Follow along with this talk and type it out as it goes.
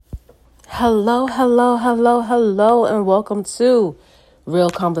Hello, and welcome to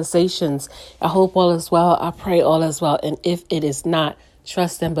Real Conversations. I hope all is well. I pray all is well. And if it is not,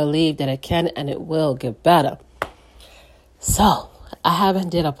 trust and believe that it can and it will get better. So, I haven't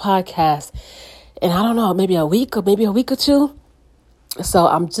did a podcast in, I don't know, maybe a week or two. So,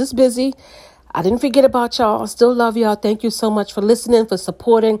 I'm just busy. I didn't forget about y'all. I still love y'all. Thank you so much for listening, for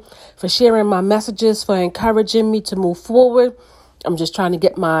supporting, for sharing my messages, for encouraging me to move forward. I'm just trying to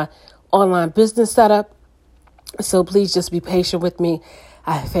get my online business set up. So please just be patient with me.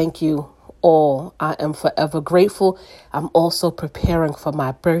 I thank you all. I am forever grateful. I'm also preparing for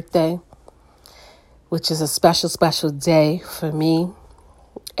my birthday, which is a special day for me.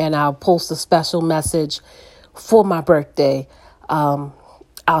 And I'll post a special message for my birthday. I'll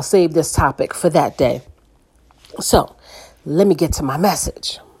save this topic for that day. So let me get to my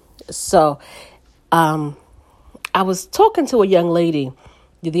message. So I was talking to a young lady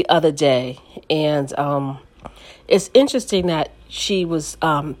the other day, and it's interesting that she was,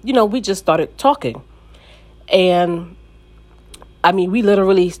 we just started talking. And I mean, we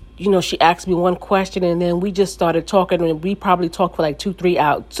literally, she asked me one question and then we just started talking, and we probably talked for like 2-3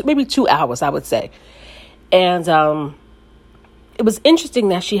 hours, maybe 2 hours, I would say. And it was interesting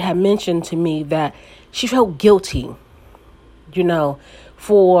that she had mentioned to me that she felt guilty,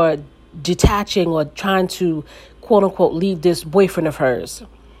 for detaching or trying to, quote unquote, leave this boyfriend of hers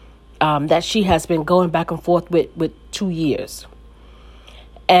that she has been going back and forth with 2 years.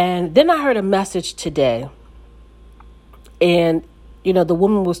 And then I heard a message today, and, the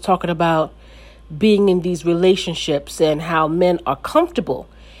woman was talking about being in these relationships and how men are comfortable.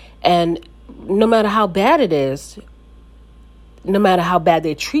 And no matter how bad it is, no matter how bad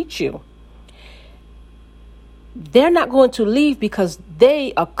they treat you, they're not going to leave because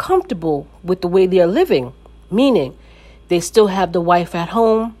they are comfortable with the way they're living. Meaning, they still have the wife at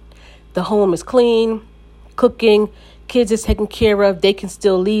home. The home is clean, cooking, kids is taken care of. They can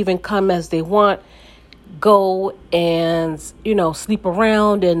still leave and come as they want, go and, sleep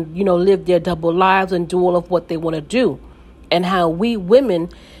around and, live their double lives and do all of what they want to do. And how we women,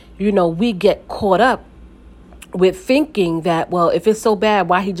 we get caught up with thinking that, well, if it's so bad,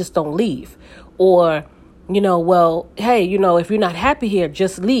 why he just don't leave? Or, well, hey, if you're not happy here,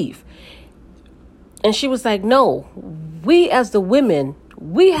 just leave. And she was like, no, we as the women,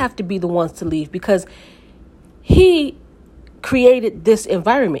 we have to be the ones to leave because he created this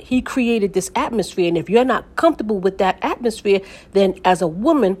environment. He created this atmosphere. And if you're not comfortable with that atmosphere, then as a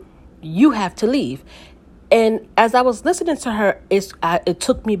woman, you have to leave. And as I was listening to her, it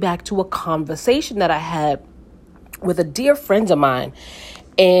took me back to a conversation that I had with a dear friend of mine.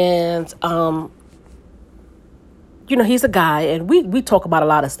 And, he's a guy, and we talk about a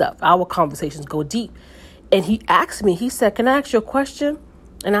lot of stuff. Our conversations go deep. And he asked me, he said, can I ask you a question?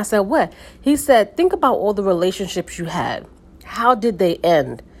 And I said, what? He said, think about all the relationships you had. How did they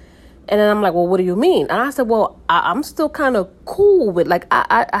end? And then I'm like, well, what do you mean? And I said, well, I'm still kind of cool with, like,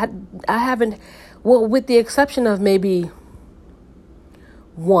 I haven't, well, with the exception of maybe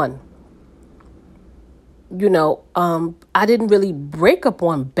one. I didn't really break up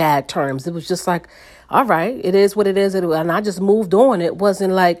on bad terms. It was just like, all right, it is what it is. And I just moved on. It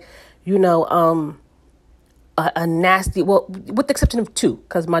wasn't like, a nasty, well, with the exception of two,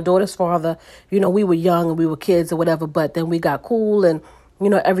 because my daughter's father, we were young and we were kids or whatever, but then we got cool and,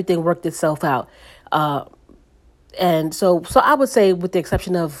 everything worked itself out. And so I would say with the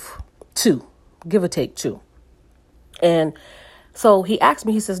exception of two, give or take two. And so he asked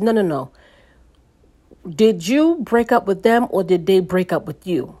me, he says, no. Did you break up with them or did they break up with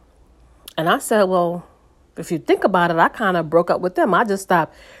you? And I said, well, if you think about it, I kind of broke up with them. I just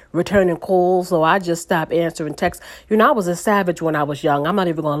stopped returning calls, or I just stopped answering texts. I was a savage when I was young. I'm not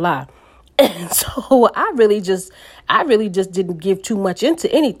even going to lie. And so I really just didn't give too much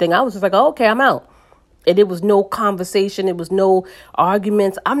into anything. I was just like, oh, okay, I'm out. And it was no conversation. It was no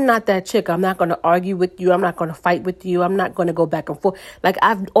arguments. I'm not that chick. I'm not going to argue with you. I'm not going to fight with you. I'm not going to go back and forth. Like,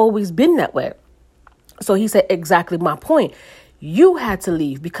 I've always been that way. So he said, exactly my point. You had to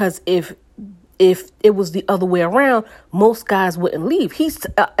leave because if it was the other way around, most guys wouldn't leave.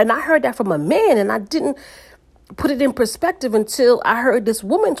 And I heard that from a man, and I didn't put it in perspective until I heard this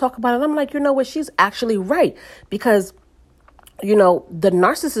woman talk about it. I'm like, what? She's actually right. Because, the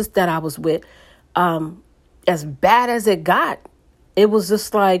narcissist that I was with, as bad as it got, it was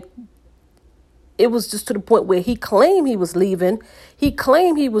just like, it was just to the point where he claimed he was leaving.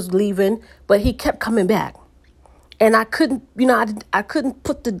 But he kept coming back. And I couldn't, I couldn't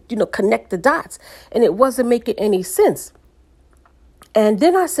put connect the dots. And it wasn't making any sense. And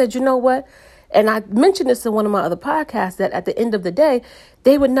then I said, you know what? And I mentioned this in one of my other podcasts, that at the end of the day,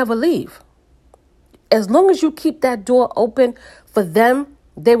 they would never leave. As long as you keep that door open for them,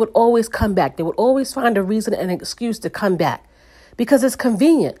 they would always come back. They would always find a reason and an excuse to come back because it's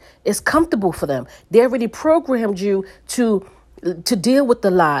convenient. It's comfortable for them. They already programmed you to deal with the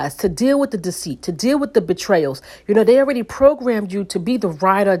lies, to deal with the deceit, to deal with the betrayals. They already programmed you to be the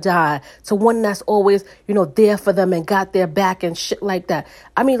ride or die, to one that's always, there for them and got their back and shit like that.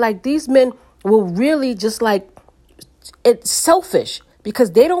 I mean, like, these men will really just like, it's selfish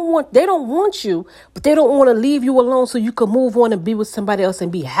because they don't want you, but they don't want to leave you alone so you can move on and be with somebody else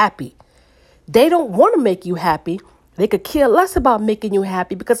and be happy. They don't want to make you happy. They could care less about making you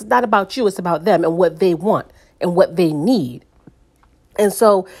happy because it's not about you. It's about them and what they want and what they need. And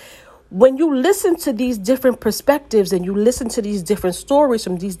so when you listen to these different perspectives and you listen to these different stories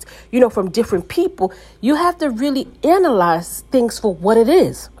from these, from different people, you have to really analyze things for what it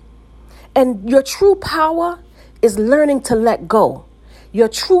is. And your true power is learning to let go. Your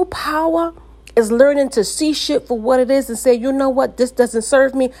true power is learning to see shit for what it is and say, you know what, this doesn't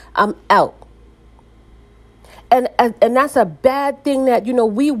serve me, I'm out. And that's a bad thing that,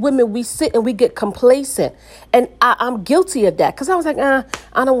 we women, we sit and we get complacent. And I'm guilty of that because I was like,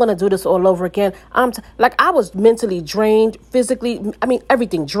 I don't want to do this all over again. I was mentally drained, physically,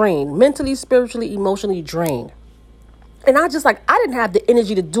 everything drained, mentally, spiritually, emotionally drained. And I didn't have the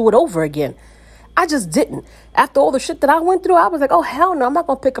energy to do it over again. I just didn't. After all the shit that I went through, I was like, oh, hell no, I'm not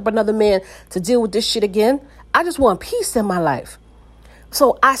going to pick up another man to deal with this shit again. I just want peace in my life.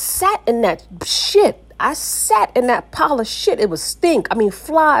 So I sat in that shit. I sat in that pile of shit. It was stink.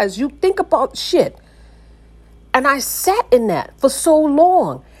 Flies. You think about shit. And I sat in that for so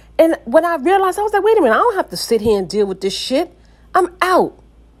long. And when I realized, I was like, wait a minute, I don't have to sit here and deal with this shit. I'm out.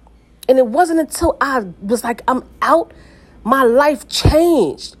 And it wasn't until I was like, I'm out, my life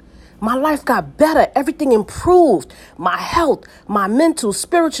changed. My life got better. Everything improved. My health, my mental,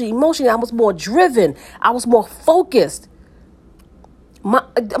 spiritual, emotionally, I was more driven. I was more focused.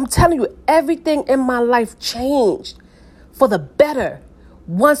 I'm telling you, everything in my life changed for the better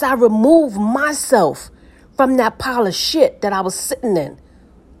once I removed myself from that pile of shit that I was sitting in.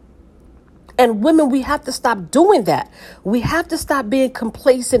 And women, we have to stop doing that. We have to stop being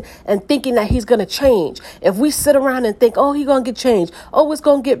complacent and thinking that he's going to change. If we sit around and think, oh, he's going to get changed. Oh, it's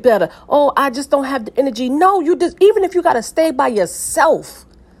going to get better. Oh, I just don't have the energy. No, even if you got to stay by yourself.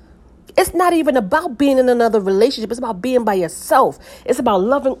 It's not even about being in another relationship. It's about being by yourself. It's about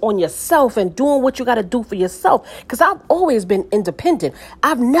loving on yourself and doing what you got to do for yourself. Because I've always been independent.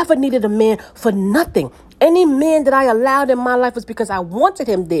 I've never needed a man for nothing. Any man that I allowed in my life was because I wanted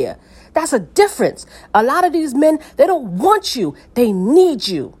him there. That's a difference. A lot of these men, they don't want you. They need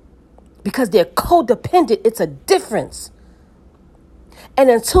you because they're codependent. It's a difference. And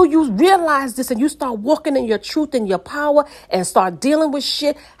until you realize this and you start walking in your truth and your power and start dealing with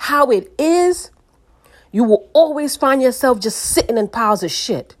shit how it is, you will always find yourself just sitting in piles of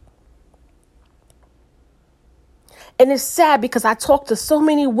shit. And it's sad because I talk to so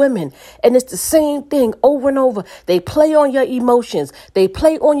many women and it's the same thing over and over. They play on your emotions. They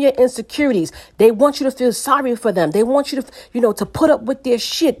play on your insecurities. They want you to feel sorry for them. They want you to, to put up with their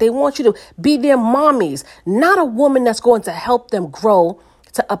shit. They want you to be their mommies, not a woman that's going to help them grow,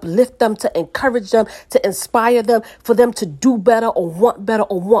 to uplift them, to encourage them, to inspire them, for them to do better or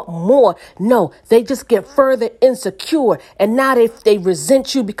want more. No, they just get further insecure. And now they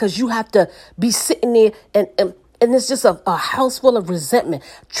resent you because you have to be sitting there and it's just a house full of resentment.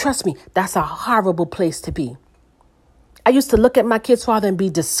 Trust me, that's a horrible place to be. I used to look at my kid's father and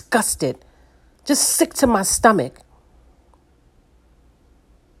be disgusted, just sick to my stomach.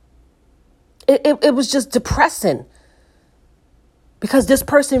 It was just depressing because this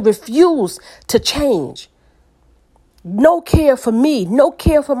person refused to change. No care for me, no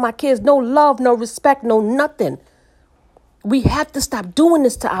care for my kids, no love, no respect, no nothing. We have to stop doing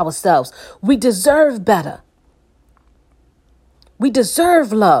this to ourselves. We deserve better. We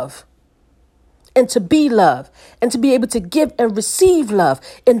deserve love and to be loved and to be able to give and receive love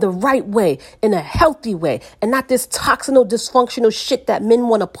in the right way, in a healthy way, and not this toxic, dysfunctional shit that men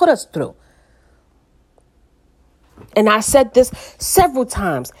want to put us through. And I said this several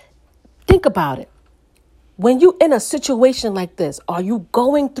times. Think about it. When you're in a situation like this, are you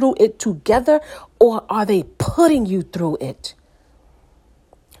going through it together or are they putting you through it?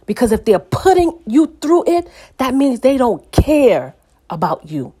 Because if they're putting you through it, that means they don't care about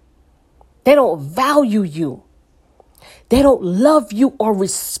you. They don't value you. They don't love you or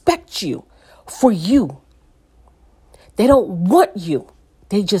respect you for you. They don't want you.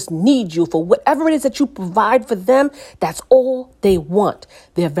 They just need you for whatever it is that you provide for them. That's all they want.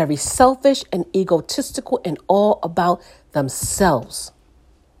 They're very selfish and egotistical and all about themselves.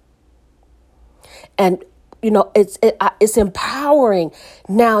 And, it's empowering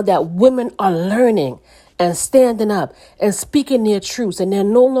now that women are learning and standing up and speaking their truths. And they're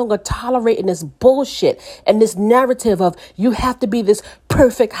no longer tolerating this bullshit and this narrative of you have to be this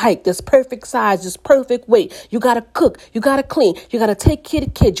perfect height, this perfect size, this perfect weight. You got to cook. You got to clean. You got to take care of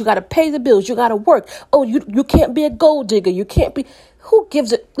the kids. You got to pay the bills. You got to work. Oh, you can't be a gold digger. You can't be. Who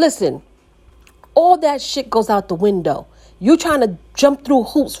gives it? Listen, all that shit goes out the window. You trying to jump through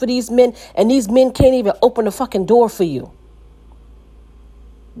hoops for these men, and these men can't even open the fucking door for you.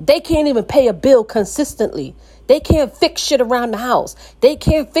 They can't even pay a bill consistently. They can't fix shit around the house. They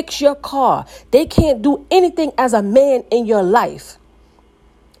can't fix your car. They can't do anything as a man in your life.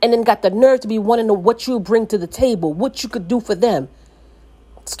 And then got the nerve to be wanting to know what you bring to the table, what you could do for them.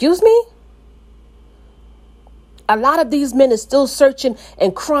 Excuse me? A lot of these men are still searching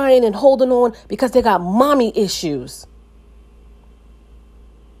and crying and holding on because they got mommy issues.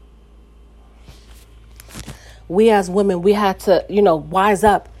 We as women, we had to, wise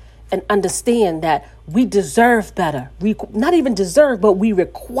up and understand that we deserve better. We not even deserve, but we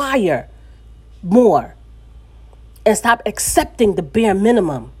require more. And stop accepting the bare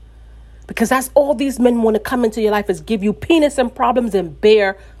minimum. Because that's all these men want to come into your life is give you penis and problems and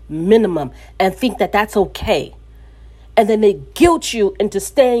bare minimum. And think that that's okay. And then they guilt you into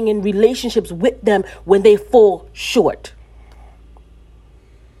staying in relationships with them when they fall short.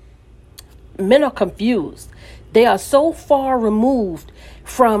 Men are confused. They are so far removed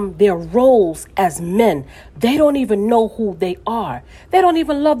from their roles as men. They don't even know who they are. They don't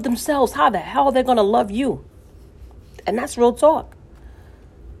even love themselves. How the hell are they going to love you? And that's real talk.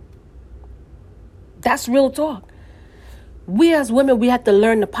 That's real talk. We as women, we have to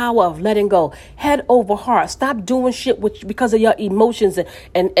learn the power of letting go. Head over heart. Stop doing shit because of your emotions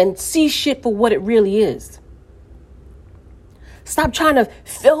and see shit for what it really is. Stop trying to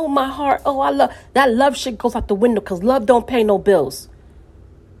fill my heart. Oh, I love that. Love shit goes out the window because love don't pay no bills.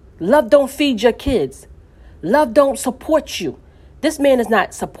 Love don't feed your kids. Love don't support you. This man is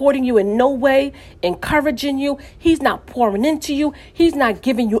not supporting you in no way, encouraging you. He's not pouring into you. He's not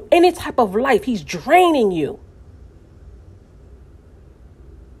giving you any type of life. He's draining you.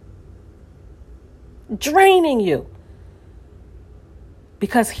 Draining you.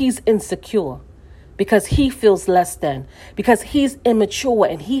 Because he's insecure. Because he feels less than, because he's immature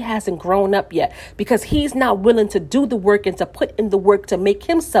and he hasn't grown up yet, because he's not willing to do the work and to put in the work to make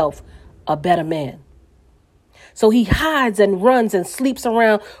himself a better man. So he hides and runs and sleeps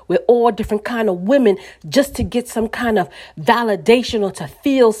around with all different kind of women just to get some kind of validation or to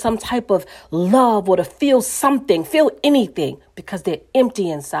feel some type of love or to feel something, feel anything, because they're empty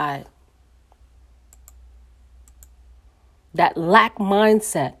inside. That lack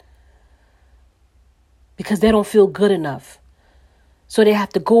mindset. Because they don't feel good enough. So they have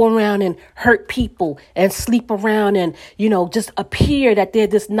to go around and hurt people and sleep around and, just appear that they're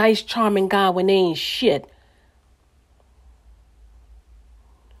this nice, charming guy when they ain't shit.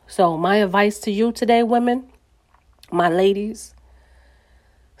 So my advice to you today, women, my ladies,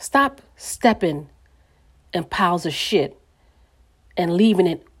 stop stepping in piles of shit and leaving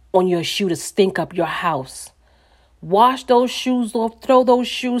it on your shoe to stink up your house. Wash those shoes off, throw those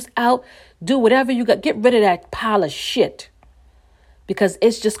shoes out, do whatever you got. Get rid of that pile of shit because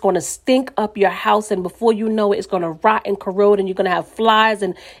it's just going to stink up your house. And before you know it, it's going to rot and corrode and you're going to have flies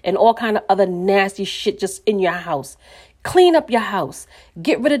and all kind of other nasty shit just in your house. Clean up your house.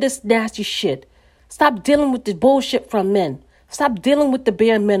 Get rid of this nasty shit. Stop dealing with the bullshit from men. Stop dealing with the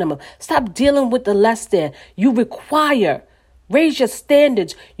bare minimum. Stop dealing with the less than. You require. Raise your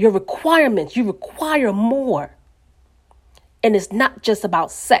standards, your requirements. You require more. And it's not just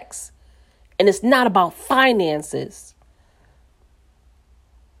about sex. And it's not about finances.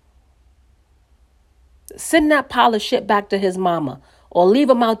 Send that pile of shit back to his mama. Or leave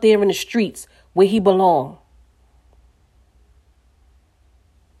him out there in the streets where he belongs.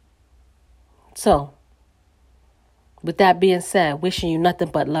 So, with that being said, wishing you nothing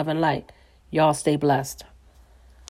but love and light. Y'all stay blessed.